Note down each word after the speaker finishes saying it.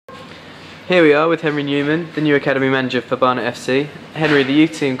Here we are with Henry Newman, the new academy manager for Barnet FC. Henry, the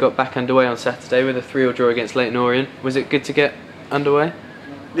youth team got back underway on Saturday with a 3-3 draw against Leyton Orient. Was it good to get underway?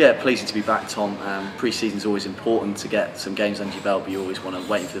 Yeah, pleasing to be back, Tom. Pre-season's always important to get some games under your belt, but you always want to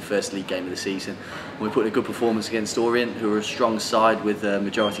wait for the first league game of the season. We put in a good performance against Orient, who are a strong side with a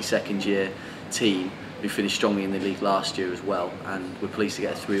majority second-year team who finished strongly in the league last year as well. And we're pleased to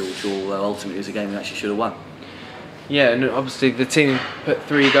get a 3-3 draw, although ultimately it was a game we actually should have won. Yeah, and obviously the team put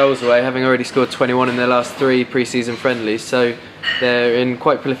 3 goals away, having already scored 21 in their last 3 pre-season friendlies, so they're in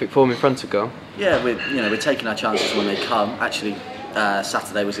quite prolific form in front of goal. Yeah, we're taking our chances when they come. Actually,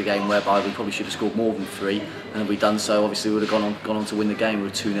 Saturday was a game whereby we probably should have scored more than 3, and if we'd done so, obviously we would have gone on to win the game. We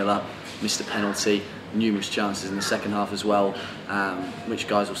were 2-0 up, missed a penalty, numerous chances in the second half as well, which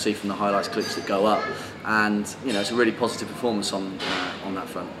guys will see from the highlights clips that go up. And it's a really positive performance on that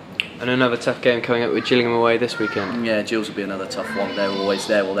front. And another tough game coming up with Gillingham away this weekend. Yeah, Gills will be another tough one. They're always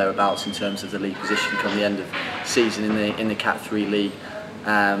there or thereabouts in terms of the league position come the end of season in the Cat 3 league.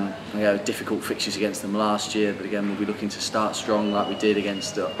 Difficult fixtures against them last year, but again we'll be looking to start strong like we did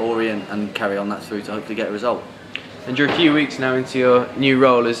against Orient and carry on that through to hopefully get a result. And you're a few weeks now into your new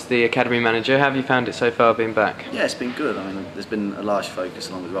role as the academy manager. How have you found it so far being back? Yeah, it's been good. I mean, there's been a large focus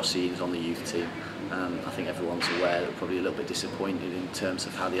along with Rossi, who's on the youth team. I think everyone's aware that we're probably a little bit disappointed in terms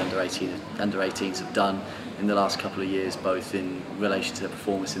of how the under-18s have done in the last couple of years, both in relation to their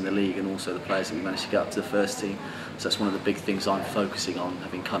performance in the league and also the players that we managed to get up to the first team. So that's one of the big things I'm focusing on,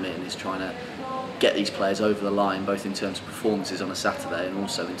 having come in, is trying to get these players over the line, both in terms of performances on a Saturday and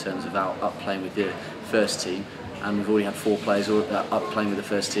also in terms of up playing with the first team. And we've already had 4 players up playing with the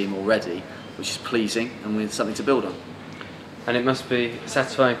first team already, which is pleasing and with something to build on. And it must be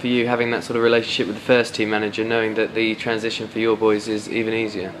satisfying for you having that sort of relationship with the first team manager, knowing that the transition for your boys is even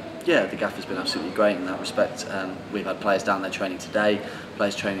easier. Yeah, the gaffer's been absolutely great in that respect. We've had players down there training today,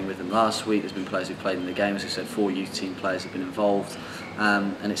 players training with them last week. There's been players who've played in the game. As I said, 4 youth team players have been involved.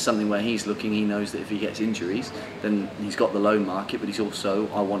 And it's something where he's looking, he knows that if he gets injuries, then he's got the loan market, but he's also,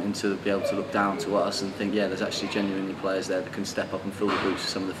 I want him to be able to look down to us and think, yeah, there's actually genuinely players there that can step up and fill the boots of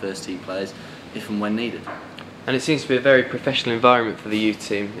some of the first team players if and when needed. And it seems to be a very professional environment for the youth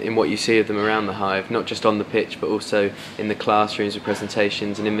team in what you see of them around the Hive, not just on the pitch but also in the classrooms with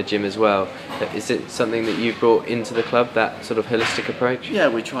presentations and in the gym as well. Is it something that you've brought into the club, that sort of holistic approach? Yeah,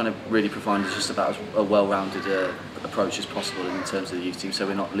 we're trying to really provide just about a well-rounded approach as possible in terms of the youth team, so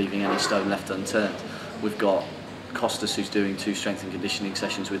we're not leaving any stone left unturned. We've got Costas, who's doing 2 strength and conditioning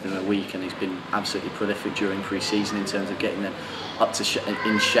sessions with them a week, and he's been absolutely prolific during pre-season in terms of getting them up to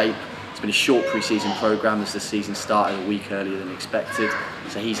in shape. It's been a short pre-season programme as the season started a week earlier than expected,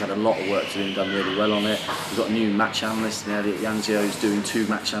 so he's had a lot of work to do and done really well on it. We've got a new match analyst in Elliot Yanzio, who's doing 2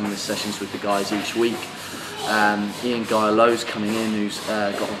 match analyst sessions with the guys each week. Ian Guy-Lowe's coming in, who's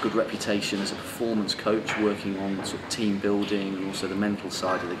got a good reputation as a performance coach, working on sort of team building and also the mental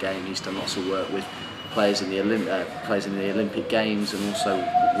side of the game. He's done lots of work with players in the Olympic Games and also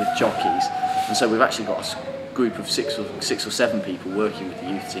with jockeys. And so we've actually got a group of 6 or 7 people working with the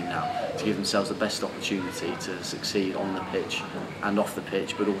youth team now to give themselves the best opportunity to succeed on the pitch and off the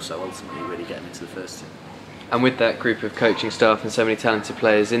pitch, but also ultimately really getting into the first team. And with that group of coaching staff and so many talented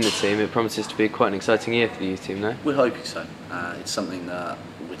players in the team, it promises to be quite an exciting year for the youth team, no? We're hoping so. It's something that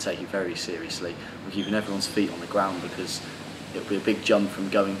we're taking very seriously. We're keeping everyone's feet on the ground because it'll be a big jump from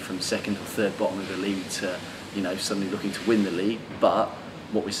going from 2nd or 3rd bottom of the league to suddenly looking to win the league. But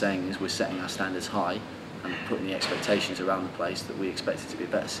what we're saying is we're setting our standards high and putting the expectations around the place that we expect it to be a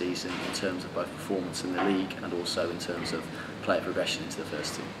better season in terms of both performance in the league and also in terms of player progression into the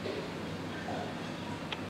first team.